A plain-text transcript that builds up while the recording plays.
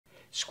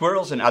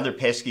Squirrels and other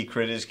pesky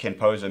critters can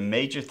pose a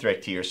major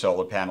threat to your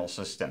solar panel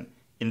system.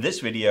 In this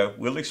video,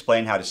 we'll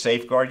explain how to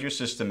safeguard your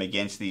system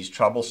against these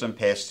troublesome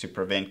pests to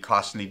prevent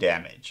costly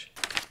damage.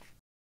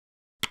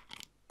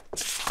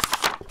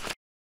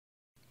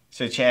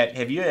 So Chad,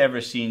 have you ever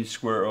seen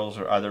squirrels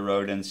or other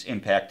rodents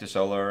impact a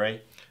solar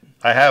array?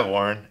 I have,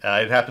 Warren.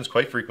 It happens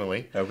quite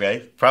frequently.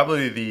 Okay.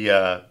 Probably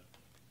the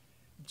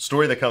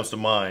story that comes to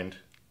mind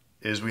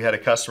is we had a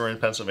customer in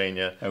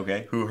Pennsylvania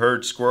who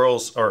heard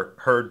squirrels, or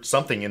heard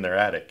something in their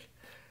attic.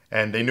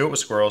 And they knew it was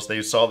squirrels.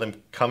 They saw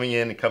them coming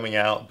in and coming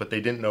out, but they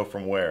didn't know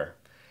from where.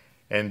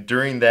 And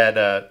during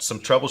that,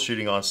 some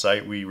troubleshooting on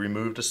site, we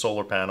removed a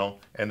solar panel,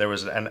 and there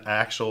was an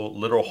actual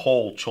literal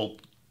hole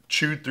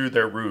chewed through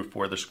their roof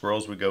where the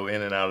squirrels would go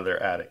in and out of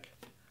their attic.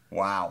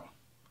 Wow.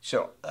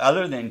 So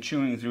other than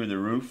chewing through the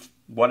roof,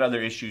 what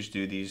other issues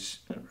do these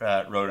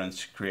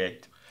rodents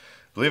create?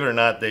 Believe it or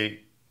not, they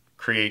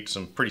create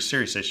some pretty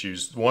serious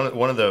issues. One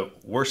of the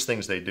worst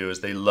things they do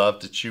is they love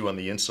to chew on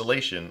the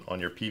insulation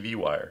on your PV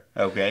wire.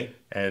 Okay.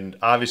 And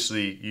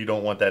obviously you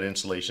don't want that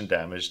insulation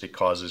damaged. It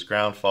causes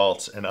ground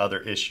faults and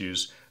other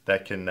issues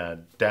that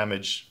can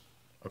damage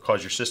or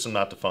cause your system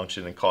not to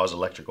function and cause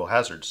electrical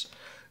hazards.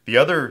 The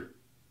other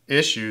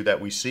issue that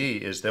we see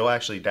is they'll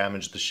actually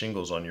damage the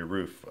shingles on your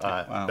roof.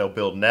 Wow. They'll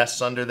build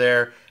nests under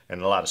there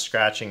and a lot of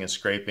scratching and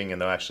scraping,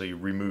 and they'll actually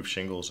remove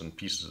shingles and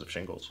pieces of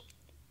shingles.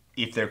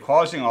 If they're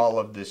causing all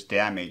of this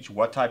damage,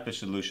 what type of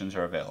solutions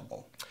are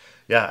available?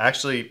 Yeah,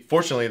 actually,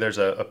 fortunately, there's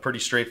a pretty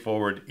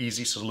straightforward,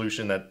 easy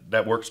solution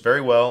that works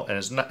very well and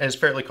is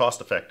fairly cost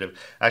effective.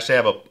 I actually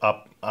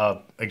have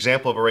a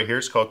example of it right here.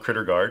 It's called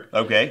Critter Guard.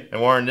 Okay. And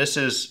Warren, this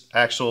is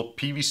actual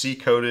PVC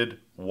coated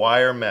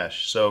wire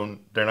mesh, so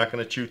they're not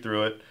going to chew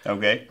through it.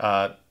 Okay.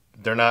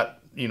 They're not,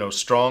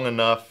 strong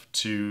enough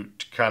to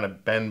kind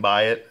of bend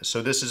by it.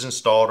 So this is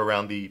installed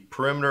around the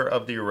perimeter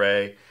of the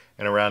array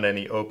and around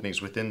any openings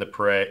within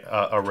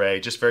the array,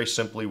 just very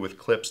simply with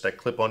clips that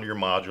clip onto your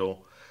module,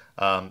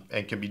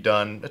 and can be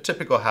done, a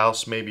typical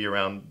house, maybe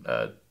around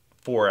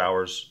 4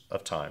 hours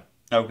of time.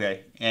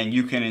 Okay, and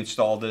you can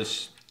install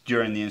this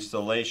during the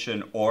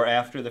installation or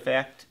after the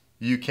fact?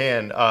 You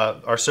can.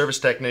 Our service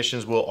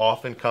technicians will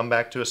often come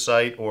back to a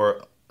site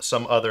or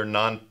some other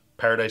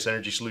non-Paradise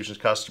Energy Solutions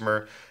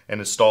customer and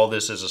install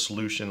this as a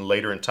solution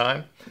later in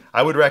time.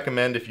 I would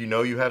recommend, if you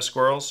know you have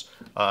squirrels,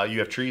 you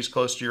have trees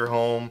close to your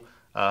home,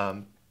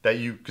 that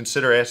you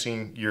consider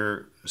asking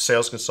your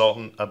sales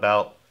consultant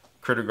about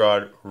Critter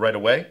Guard right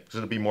away, because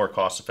it'll be more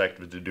cost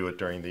effective to do it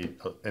during the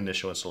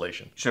initial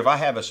installation. So if I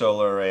have a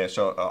solar array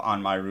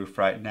on my roof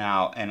right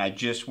now and I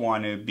just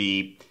want to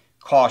be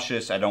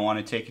cautious, I don't want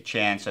to take a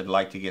chance, I'd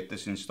like to get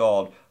this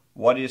installed,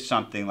 what is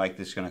something like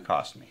this going to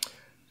cost me?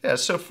 Yeah,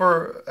 so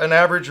for an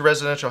average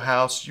residential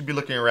house, you'd be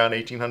looking around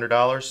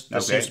 $1,800.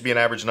 That seems to be an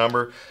average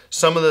number.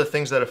 Some of the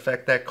things that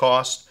affect that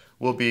cost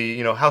will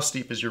be, how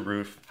steep is your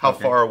roof? How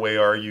far away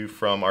are you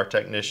from our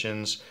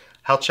technicians?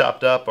 How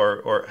chopped up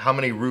or how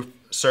many roof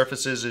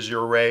surfaces is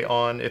your array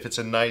on? If it's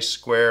a nice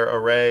square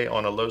array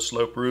on a low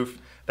slope roof,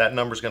 that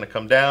number's going to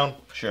come down.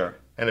 Sure.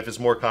 And if it's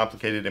more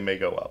complicated, it may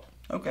go up.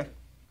 Okay.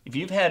 If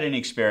you've had an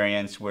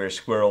experience where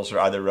squirrels or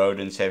other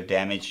rodents have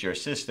damaged your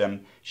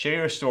system, share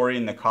your story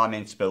in the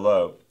comments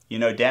below.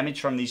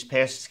 Damage from these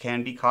pests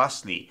can be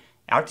costly.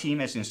 Our team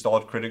has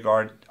installed Critter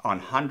Guard on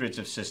hundreds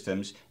of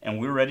systems, and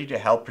we're ready to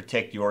help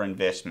protect your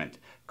investment.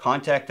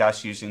 Contact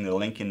us using the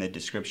link in the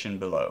description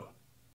below.